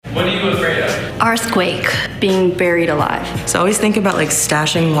What are you afraid of? Earthquake, being buried alive. So I always think about like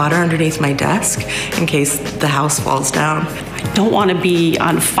stashing water underneath my desk in case the house falls down. I don't want to be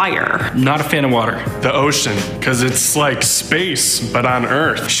on fire. Not a fan of water. The ocean, because it's like space, but on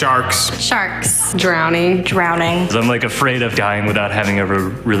Earth. Sharks. Sharks. Drowning. I'm like afraid of dying without having ever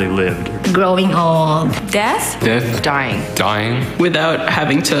really lived. Growing old. Death? Dying. Without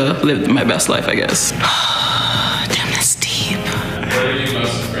having to live my best life, I guess. Damn, that's deep. What are you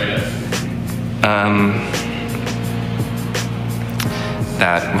most afraid of?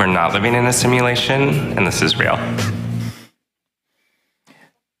 That we're not living in a simulation and this is real.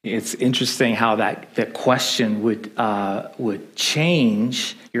 It's interesting how that question would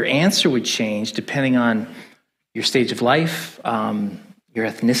change. Your answer would change depending on your stage of life, your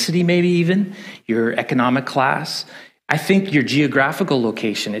ethnicity, maybe even your economic class. I think your geographical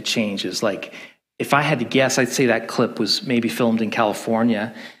location, it changes. Like, if I had to guess, I'd say that clip was maybe filmed in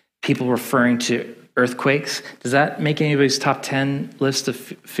California. People referring to earthquakes. Does that make anybody's top 10 list of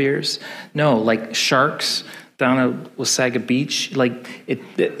fears? No, like sharks down at Wasaga Beach, like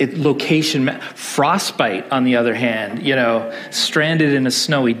it location, frostbite on the other hand, stranded in a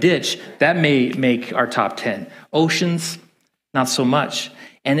snowy ditch, that may make our top 10. Oceans, not so much.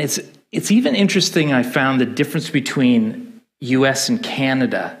 And it's even interesting, I found the difference between US and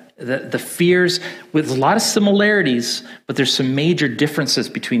Canada. The fears, with a lot of similarities, but there's some major differences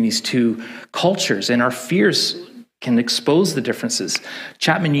between these two cultures, and our fears can expose the differences.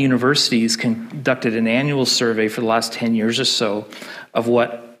 Chapman University has conducted an annual survey for the last 10 years or so of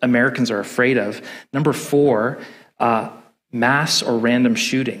what Americans are afraid of. Number 4, mass or random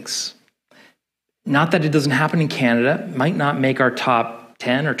shootings. Not that it doesn't happen in Canada, might not make our top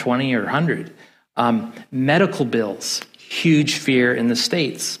 10 or 20 or 100. Medical bills, huge fear in the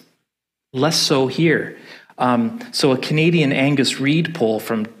States. Less so here. So a Canadian Angus Reid poll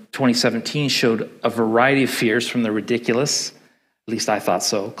from 2017 showed a variety of fears, from the ridiculous, at least I thought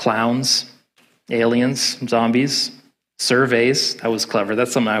so, clowns, aliens, zombies, surveys. That was clever.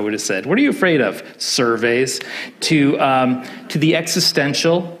 That's something I would have said. What are you afraid of? Surveys. To the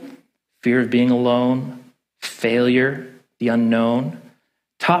existential, fear of being alone, failure, the unknown.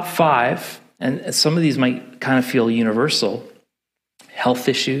 Top 5, and some of these might kind of feel universal: health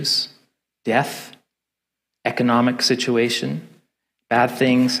issues, death, economic situation, bad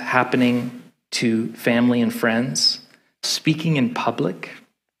things happening to family and friends, speaking in public.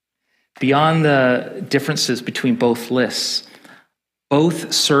 Beyond the differences between both lists,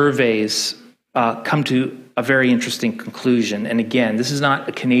 both surveys come to a very interesting conclusion. And again, this is not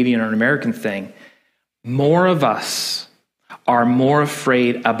a Canadian or an American thing. More of us are more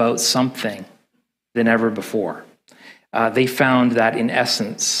afraid about something than ever before. They found that, in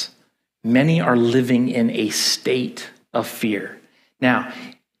essence, many are living in a state of fear. Now,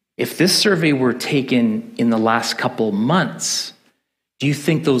 if this survey were taken in the last couple months, do you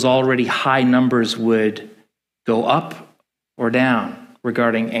think those already high numbers would go up or down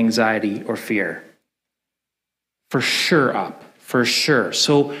regarding anxiety or fear? For sure up, for sure.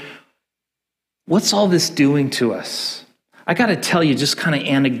 So what's all this doing to us? I got to tell you, just kind of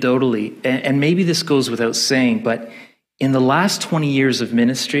anecdotally, and maybe this goes without saying, but in the last 20 years of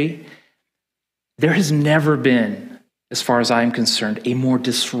ministry, there has never been, as far as I'm concerned, a more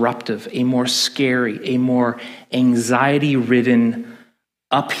disruptive, a more scary, a more anxiety-ridden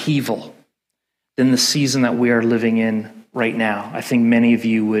upheaval than the season that we are living in right now. I think many of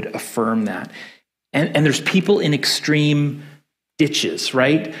you would affirm that. And there's people in extreme ditches,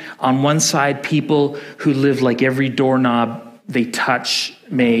 right? On one side, people who live like every doorknob they touch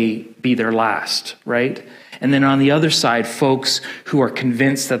may be their last, right? And then on the other side, folks who are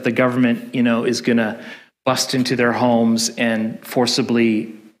convinced that the government, is going to bust into their homes and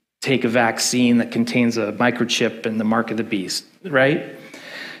forcibly take a vaccine that contains a microchip and the mark of the beast, right?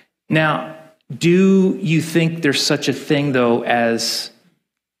 Now, do you think there's such a thing, though, as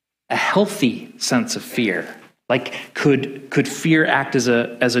a healthy sense of fear? Like, could fear act as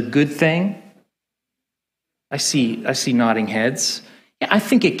a good thing? I see nodding heads. Yeah, I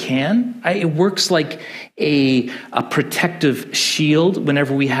think it can. It works like a protective shield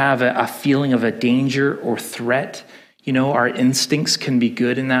whenever we have a feeling of a danger or threat. Our instincts can be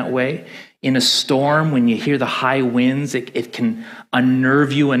good in that way. In a storm, when you hear the high winds, it can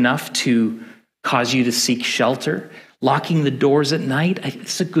unnerve you enough to cause you to seek shelter. Locking the doors at night,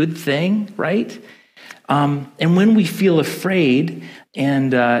 it's a good thing, right? And when we feel afraid,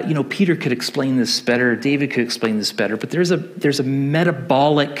 and Peter could explain this better, David could explain this better, but there's a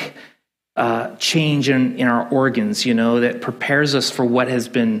metabolic change in our organs, that prepares us for what has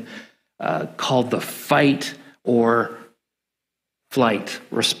been called the fight or flight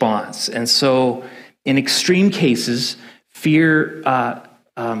response. And so in extreme cases, fear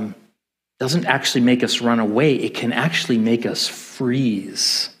doesn't actually make us run away. It can actually make us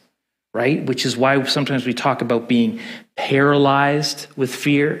freeze, right? Which is why sometimes we talk about being paralyzed with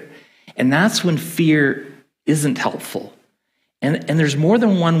fear. And that's when fear isn't helpful. And there's more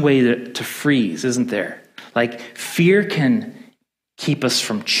than one way to freeze, isn't there? Like fear can keep us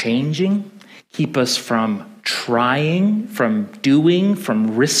from changing, keep us from trying, from doing,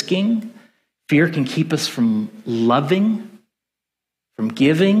 from risking. Fear can keep us from loving, from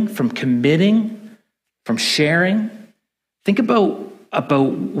giving, from committing, from sharing. Think about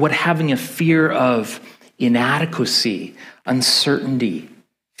what having a fear of inadequacy, uncertainty,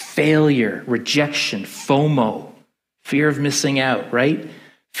 failure, rejection, FOMO, fear of missing out, right?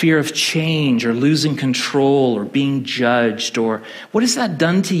 Fear of change or losing control or being judged, or what has that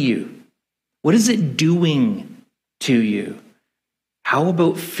done to you? What is it doing to you? How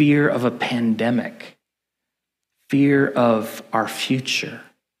about fear of a pandemic? Fear of our future?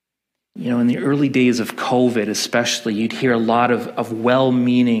 You know, in the early days of COVID especially, you'd hear a lot of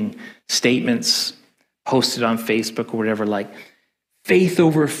well-meaning statements posted on Facebook or whatever, like faith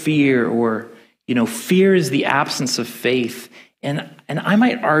over fear, or, you know, fear is the absence of faith. And I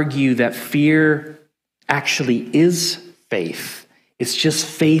might argue that fear actually is faith. It's just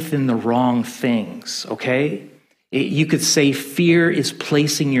faith in the wrong things, okay? You could say fear is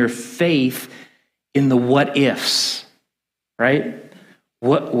placing your faith in the what ifs, right?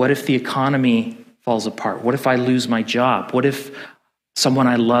 What if the economy falls apart? What if I lose my job? What if someone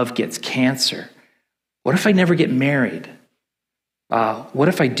I love gets cancer? What if I never get married? What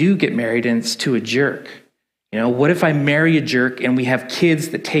if I do get married and it's to a jerk? You know, what if I marry a jerk and we have kids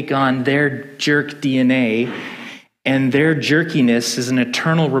that take on their jerk DNA, and their jerkiness is an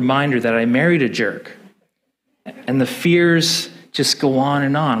eternal reminder that I married a jerk? And the fears just go on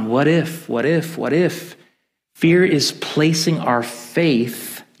and on. What if, what if, what if? Fear is placing our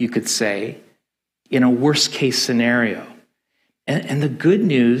faith, you could say, in a worst case scenario. And the good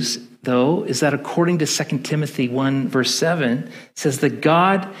news, though, is that according to 2 Timothy 1, verse 7, it says that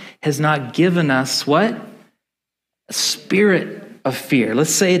God has not given us what? A spirit of fear.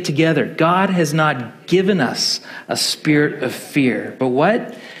 Let's say it together. God has not given us a spirit of fear, but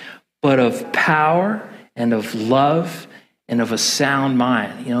what? But of power and of love and of a sound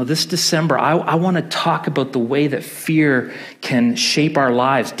mind. You know, this December, I want to talk about the way that fear can shape our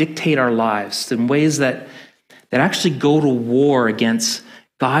lives, dictate our lives in ways that actually go to war against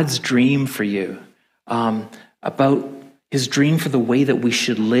God's dream for you, about his dream for the way that we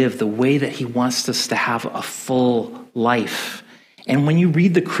should live, the way that he wants us to have a full life. And when you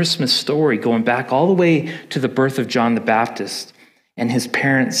read the Christmas story, going back all the way to the birth of John the Baptist and his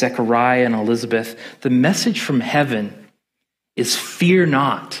parents, Zechariah and Elizabeth, the message from heaven is fear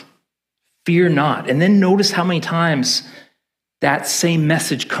not, fear not. And then notice how many times that same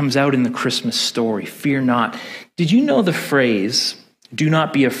message comes out in the Christmas story, fear not. Did you know the phrase, do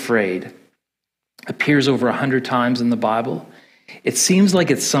not be afraid, appears over 100 times in the Bible? It seems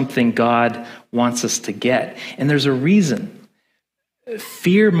like it's something God wants us to get. And there's a reason.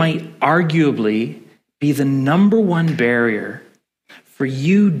 Fear might arguably be the number one barrier for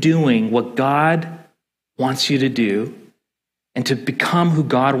you doing what God wants you to do and to become who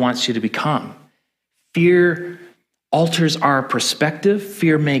God wants you to become. Fear alters our perspective.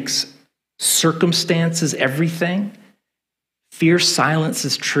 Fear makes circumstances everything. Fear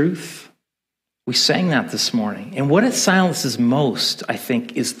silences truth. We sang that this morning. And what it silences most, I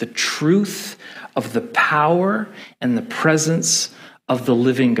think, is the truth of the power and the presence of the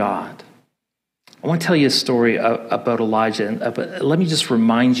living God. I want to tell you a story about Elijah. But let me just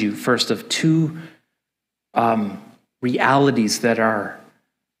remind you first of two realities that are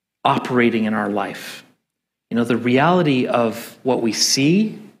operating in our life. You know, the reality of what we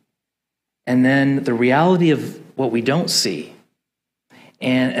see, and then the reality of what we don't see.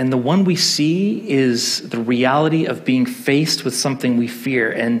 And the one we see is the reality of being faced with something we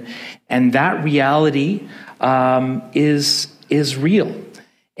fear. And that reality is real.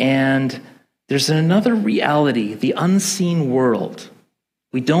 And there's another reality, the unseen world.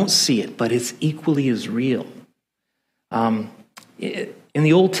 We don't see it, but it's equally as real. In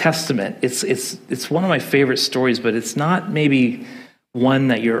the Old Testament, it's one of my favorite stories, but it's not maybe one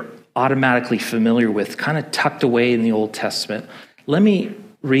that you're automatically familiar with, kind of tucked away in the Old Testament. Let me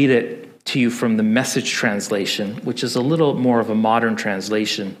read it to you from the Message translation, which is a little more of a modern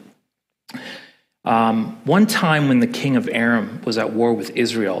translation. One time when the king of Aram was at war with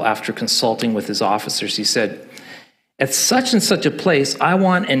Israel, after consulting with his officers, he said, "At such and such a place, I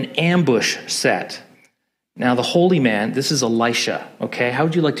want an ambush set." Now, the holy man, this is Elisha, okay? How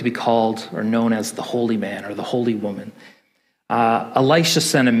would you like to be called or known as the holy man or the holy woman? Elisha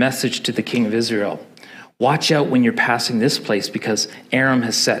sent a message to the king of Israel. Watch out when you're passing this place because Aram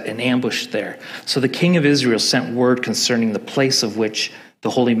has set an ambush there. So the king of Israel sent word concerning the place of which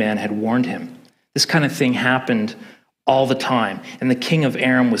the holy man had warned him. This kind of thing happened all the time. And the king of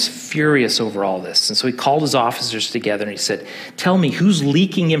Aram was furious over all this. And so he called his officers together and he said, tell me, who's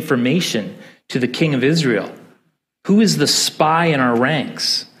leaking information to the king of Israel? Who is the spy in our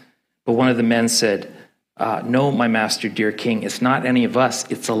ranks? But one of the men said, no, my master, dear king, it's not any of us.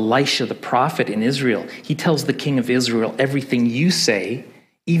 It's Elisha, the prophet in Israel. He tells the king of Israel everything you say,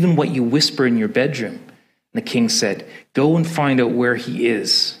 even what you whisper in your bedroom. And the king said, go and find out where he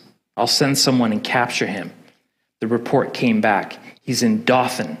is. I'll send someone and capture him. The report came back. He's in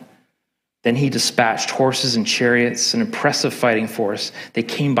Dothan. Then he dispatched horses and chariots, an impressive fighting force. They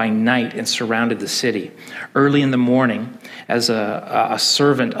came by night and surrounded the city. Early in the morning, as a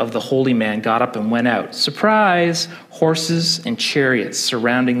servant of the holy man got up and went out, surprise, horses and chariots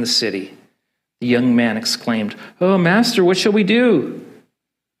surrounding the city. The young man exclaimed, oh, master, what shall we do?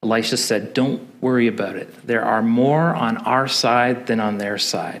 Elisha said, don't worry about it. There are more on our side than on their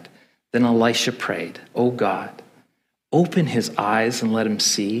side. Then Elisha prayed, oh God, open his eyes and let him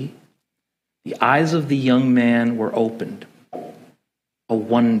see. The eyes of the young man were opened. A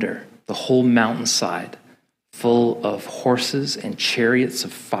wonder, the whole mountainside, full of horses and chariots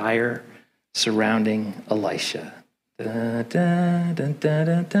of fire surrounding Elisha. Da, da, da, da,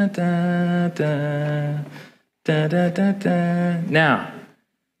 da, da, da, da, da, da, da. Now,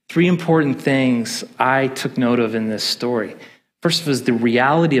 three important things I took note of in this story. First was the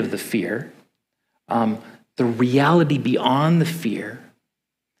reality of the fear, the reality beyond the fear,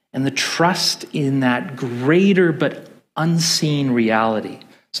 and the trust in that greater but unseen reality.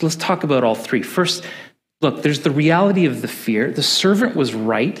 So let's talk about all three. First, look, there's the reality of the fear. The servant was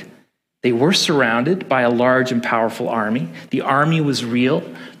right. They were surrounded by a large and powerful army. The army was real.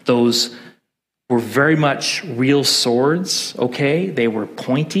 Those were very much real swords, okay? They were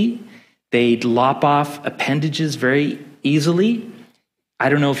pointy. They'd lop off appendages very easily. I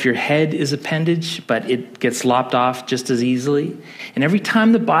don't know if your head is appendage, but it gets lopped off just as easily. And every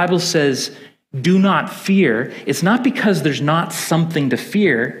time the Bible says, do not fear, it's not because there's not something to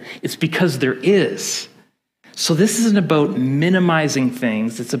fear, it's because there is. So this isn't about minimizing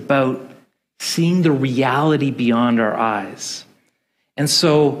things, it's about seeing the reality beyond our eyes. And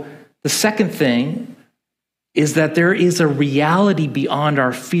so the second thing is that there is a reality beyond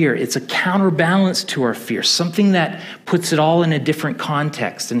our fear. It's a counterbalance to our fear, something that puts it all in a different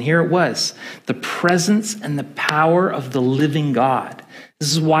context. And here it was, the presence and the power of the living God.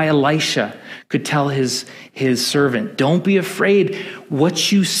 This is why Elisha could tell his servant, don't be afraid.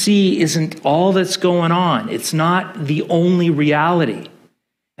 What you see isn't all that's going on. It's not the only reality.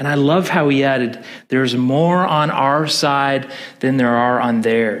 And I love how he added, there's more on our side than there are on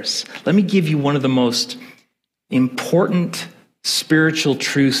theirs. Let me give you one of the most important spiritual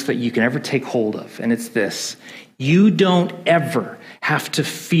truths that you can ever take hold of, and it's this. You don't ever have to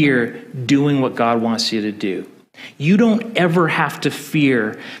fear doing what God wants you to do. You don't ever have to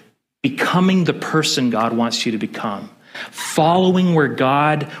fear becoming the person God wants you to become, following where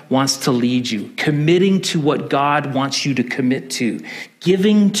God wants to lead you, committing to what God wants you to commit to,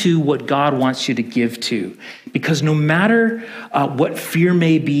 giving to what God wants you to give to. Because no matter what fear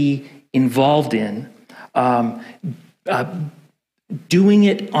may be involved in, doing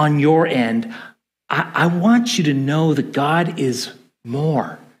it on your end, I want you to know that God is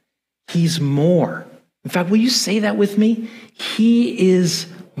more. He's more. In fact, will you say that with me? He is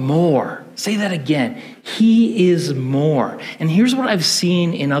more. Say that again. He is more. And here's what I've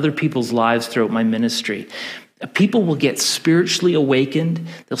seen in other people's lives throughout my ministry. People will get spiritually awakened.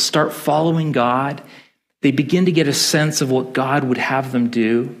 They'll start following God. They begin to get a sense of what God would have them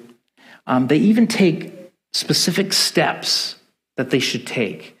do. They even take specific steps that they should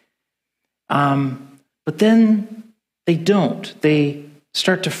take. But then they don't. They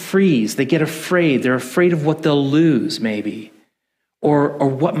start to freeze. They get afraid. They're afraid of what they'll lose, maybe, or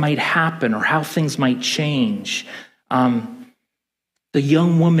what might happen, or how things might change. The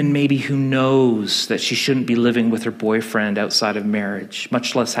young woman maybe who knows that she shouldn't be living with her boyfriend outside of marriage,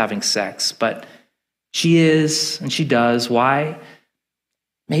 much less having sex, but she is, and she does. Why?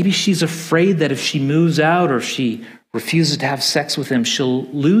 Maybe she's afraid that if she moves out or if she refuses to have sex with him, she'll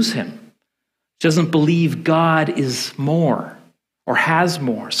lose him. She doesn't believe God is more or has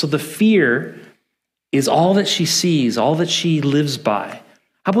more. So the fear is all that she sees, all that she lives by.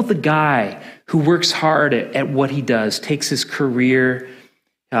 How about the guy who works hard at what he does, takes his career,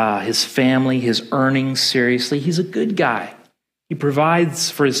 his family, his earnings seriously. He's a good guy. He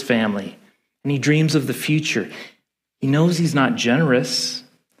provides for his family, and he dreams of the future. He knows he's not generous.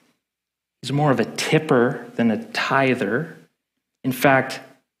 He's more of a tipper than a tither. In fact,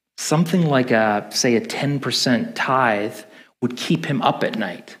 something like say a 10% tithe would keep him up at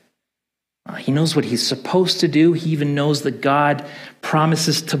night. He knows what he's supposed to do. He even knows that God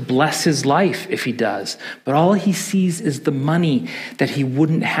promises to bless his life if he does. But all he sees is the money that he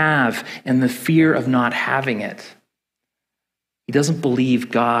wouldn't have and the fear of not having it. He doesn't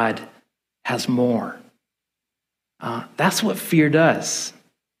believe God has more. That's what fear does.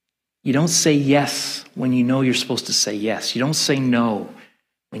 You don't say yes when you know you're supposed to say yes. You don't say no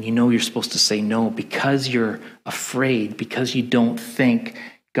when you know you're supposed to say no because you're afraid, because you don't think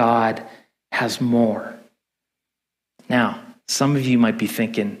God has more. Now, some of you might be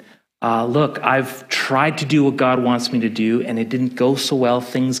thinking, look, I've tried to do what God wants me to do, and it didn't go so well.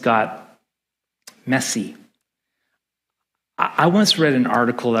 Things got messy. I once read an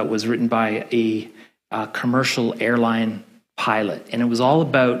article that was written by a commercial airline pilot, and it was all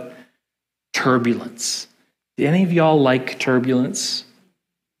about turbulence. Do any of y'all like turbulence?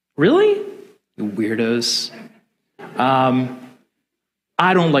 Really? You weirdos.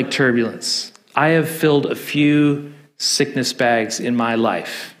 I don't like turbulence. I have filled a few sickness bags in my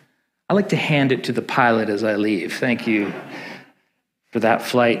life. I like to hand it to the pilot as I leave. Thank you for that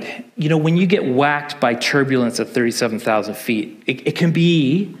flight. You know, when you get whacked by turbulence at 37,000 feet, it can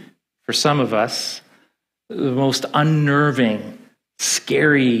be, for some of us, the most unnerving,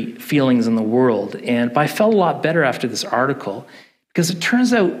 scary feelings in the world. But I felt a lot better after this article because it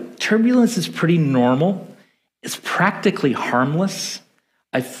turns out turbulence is pretty normal. It's practically harmless.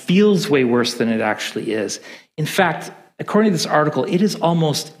 It feels way worse than it actually is. In fact, according to this article, it is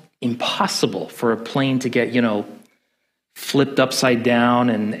almost impossible for a plane to get, flipped upside down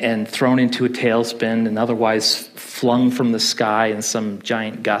and thrown into a tailspin and otherwise flung from the sky in some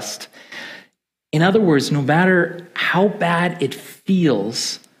giant gust. In other words, no matter how bad it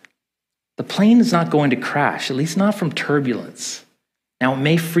feels, the plane is not going to crash, at least not from turbulence. Now, it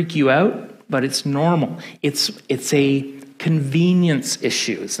may freak you out, but it's normal. It's a convenience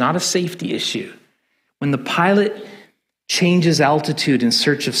issue. It's not a safety issue. When the pilot changes altitude in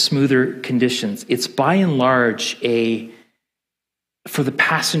search of smoother conditions, it's by and large for the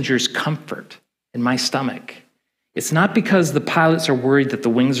passenger's comfort in my stomach. It's not because the pilots are worried that the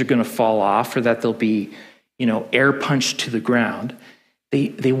wings are going to fall off or that they'll be, air punched to the ground.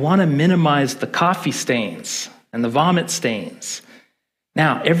 They want to minimize the coffee stains and the vomit stains.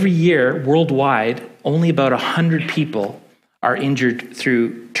 Now, every year, worldwide, only about 100 people are injured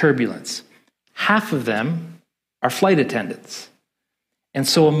through turbulence. Half of them are flight attendants. And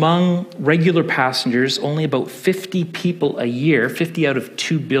so among regular passengers, only about 50 people a year, 50 out of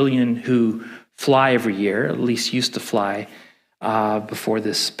 2 billion who fly every year, at least used to fly before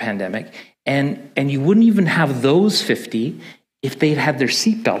this pandemic. And you wouldn't even have those 50 if they'd had their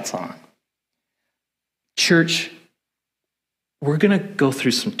seatbelts on. Church, we're going to go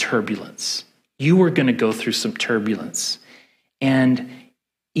through some turbulence. You are going to go through some turbulence. And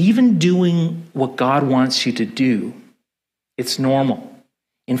even doing what God wants you to do, it's normal.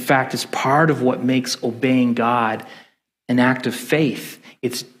 In fact, it's part of what makes obeying God an act of faith.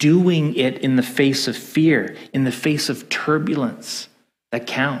 It's doing it in the face of fear, in the face of turbulence that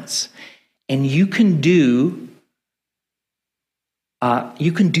counts. And you can do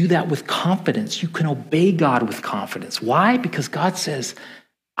that with confidence. You can obey God with confidence. Why? Because God says,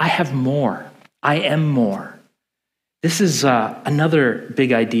 I have more. I am more. This is another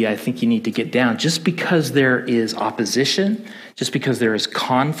big idea I think you need to get down. Just because there is opposition, just because there is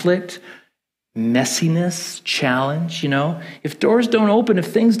conflict, messiness, challenge, if doors don't open,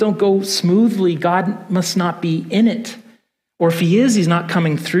 if things don't go smoothly, God must not be in it. Or if he is, he's not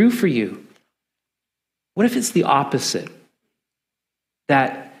coming through for you. What if it's the opposite?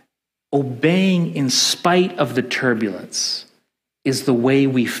 That obeying in spite of the turbulence is the way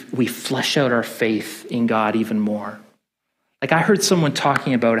we flesh out our faith in God even more. Like I heard someone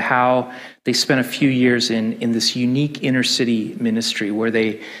talking about how they spent a few years in this unique inner city ministry where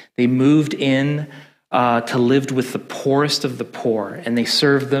they moved in to live with the poorest of the poor, and they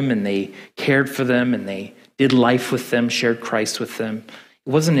served them and they cared for them and they did life with them, shared Christ with them. It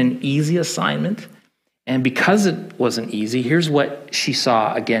wasn't an easy assignment. And because it wasn't easy, here's what she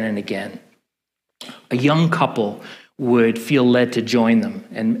saw again and again. A young couple would feel led to join them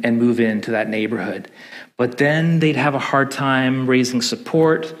and move into that neighborhood. But then they'd have a hard time raising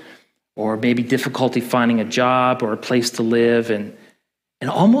support, or maybe difficulty finding a job or a place to live. And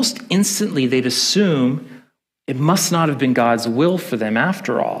almost instantly they'd assume It must not have been God's will for them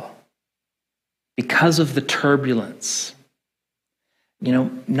after all, because of the turbulence.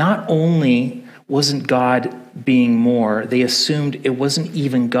 Not only wasn't God being more, they assumed it wasn't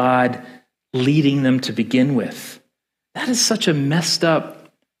even God leading them to begin with. That is such a messed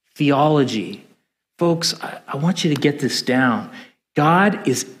up theology. Folks, I want you to get this down. God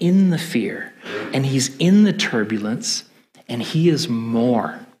is in the fear, and he's in the turbulence, and he is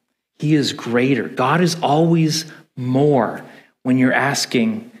more. He is greater. God is always more when you're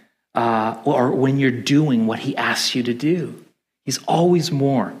asking or when you're doing what he asks you to do. He's always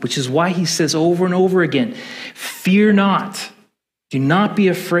more, which is why he says over and over again, fear not, do not be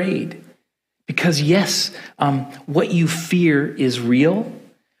afraid. Because yes, what you fear is real,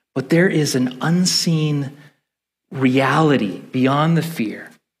 but there is an unseen reality beyond the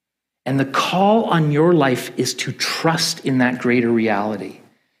fear. And the call on your life is to trust in that greater reality.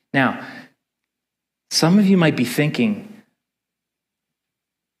 Now, some of you might be thinking,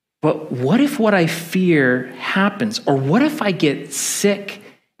 but what if what I fear happens? Or what if I get sick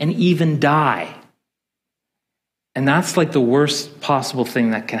and even die? And that's like the worst possible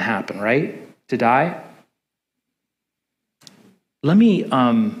thing that can happen, right? To die? Let me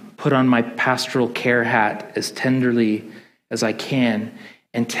put on my pastoral care hat as tenderly as I can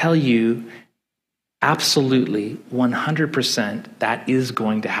and tell you absolutely 100% that is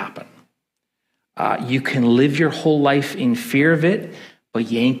going to happen. You can live your whole life in fear of it, but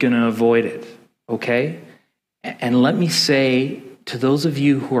you ain't going to avoid it, okay? And let me say to those of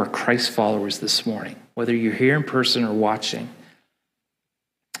you who are Christ followers this morning, whether you're here in person or watching,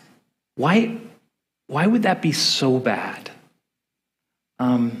 why would that be so bad?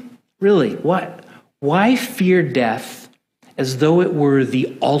 Really, what? Why fear death as though it were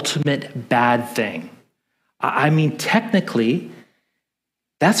the ultimate bad thing? I mean, technically,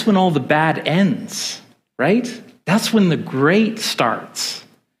 that's when all the bad ends, right? That's when the great starts.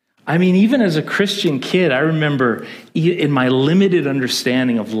 I mean, even as a Christian kid, I remember in my limited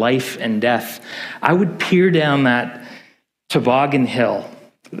understanding of life and death, I would peer down that toboggan hill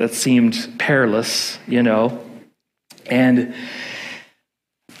that seemed perilous, and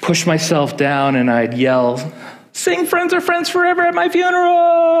push myself down, and I'd yell, "Sing Friends Are Friends Forever at my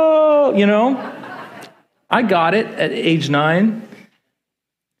funeral!" I got it at age 9.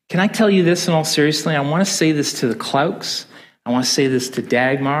 Can I tell you this in all seriousness? I want to say this to the Clouks. I want to say this to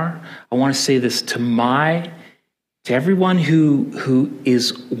Dagmar. I want to say this to everyone who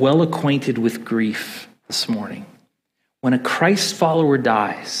is well acquainted with grief this morning. When a Christ follower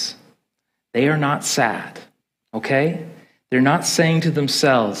dies, they are not sad, okay? They're not saying to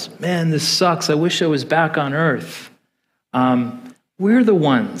themselves, "Man, this sucks. I wish I was back on earth." We're the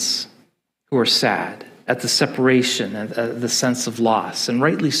ones who are sad at the separation, at the sense of loss, and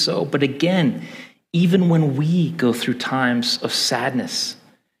rightly so. But again, even when we go through times of sadness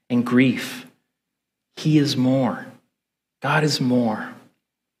and grief, he is more. God is more.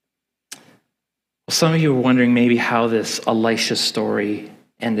 Well, some of you are wondering maybe how this Elisha story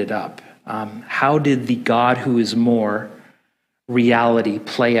ended up. How did the God who is more reality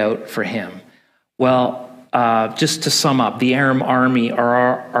play out for him? Well, just to sum up, the Aram army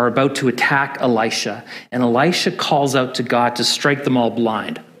are about to attack Elisha, and Elisha calls out to God to strike them all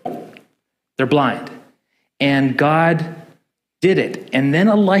blind. They're blind. And God did it. And then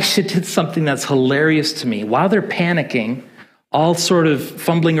Elisha did something that's hilarious to me. While they're panicking, all sort of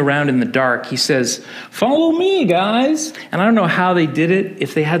fumbling around in the dark, he says, "Follow me, guys." And I don't know how they did it,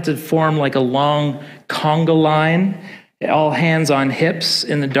 if they had to form like a long conga line, all hands on hips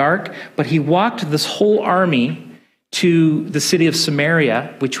in the dark, but he walked this whole army to the city of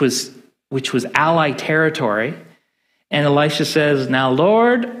Samaria, which was ally territory. And Elisha says, "Now,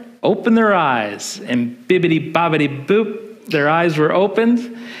 Lord, open their eyes." And bibbity bobbity boop, their eyes were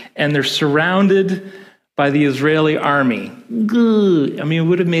opened, and they're surrounded by the Israeli army. I mean, it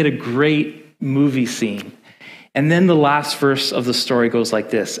would have made a great movie scene. And then the last verse of the story goes like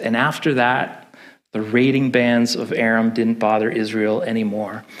this: "And after that, the raiding bands of Aram didn't bother Israel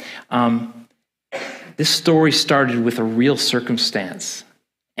anymore." This story started with a real circumstance,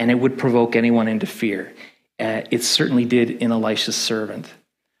 and it would provoke anyone into fear. It certainly did in Elisha's servant.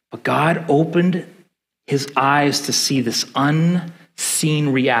 But God opened his eyes to see this unseen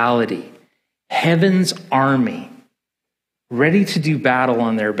reality. Heaven's army ready to do battle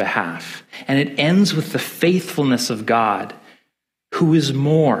on their behalf. And it ends with the faithfulness of God, who is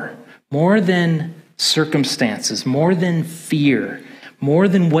more than circumstances, more than fear, more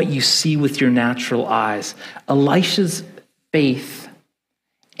than what you see with your natural eyes. Elisha's faith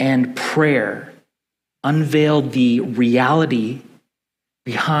and prayer unveiled the reality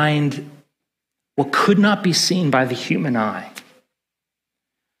behind what could not be seen by the human eye.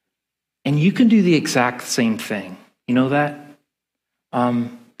 And you can do the exact same thing. You know that?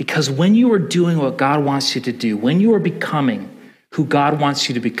 Because when you are doing what God wants you to do, when you are becoming who God wants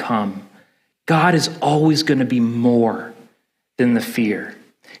you to become, God is always going to be more than the fear.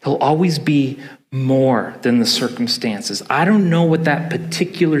 He'll always be more than the circumstances. I don't know what that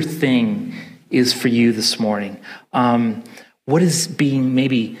particular thing is for you this morning. What is being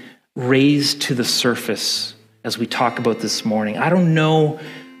maybe raised to the surface as we talk about this morning? I don't know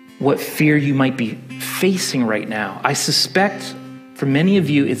what fear you might be facing right now. I suspect for many of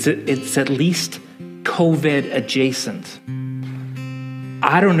you, it's at least COVID adjacent.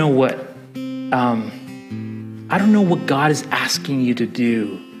 I don't know what God is asking you to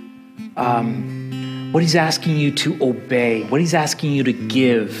do. What he's asking you to obey, what he's asking you to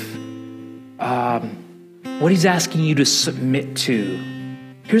give, what he's asking you to submit to.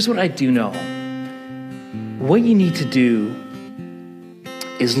 Here's what I do know. What you need to do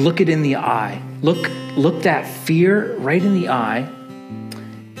is look it in the eye. Look that fear right in the eye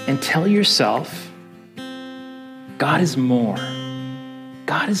and tell yourself, God is more.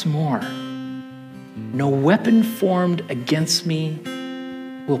 God is more. No weapon formed against me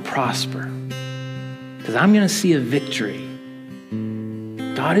will prosper, because I'm going to see a victory.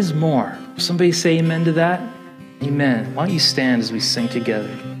 God is more. Will somebody say amen to that? Amen. Why don't you stand as we sing together?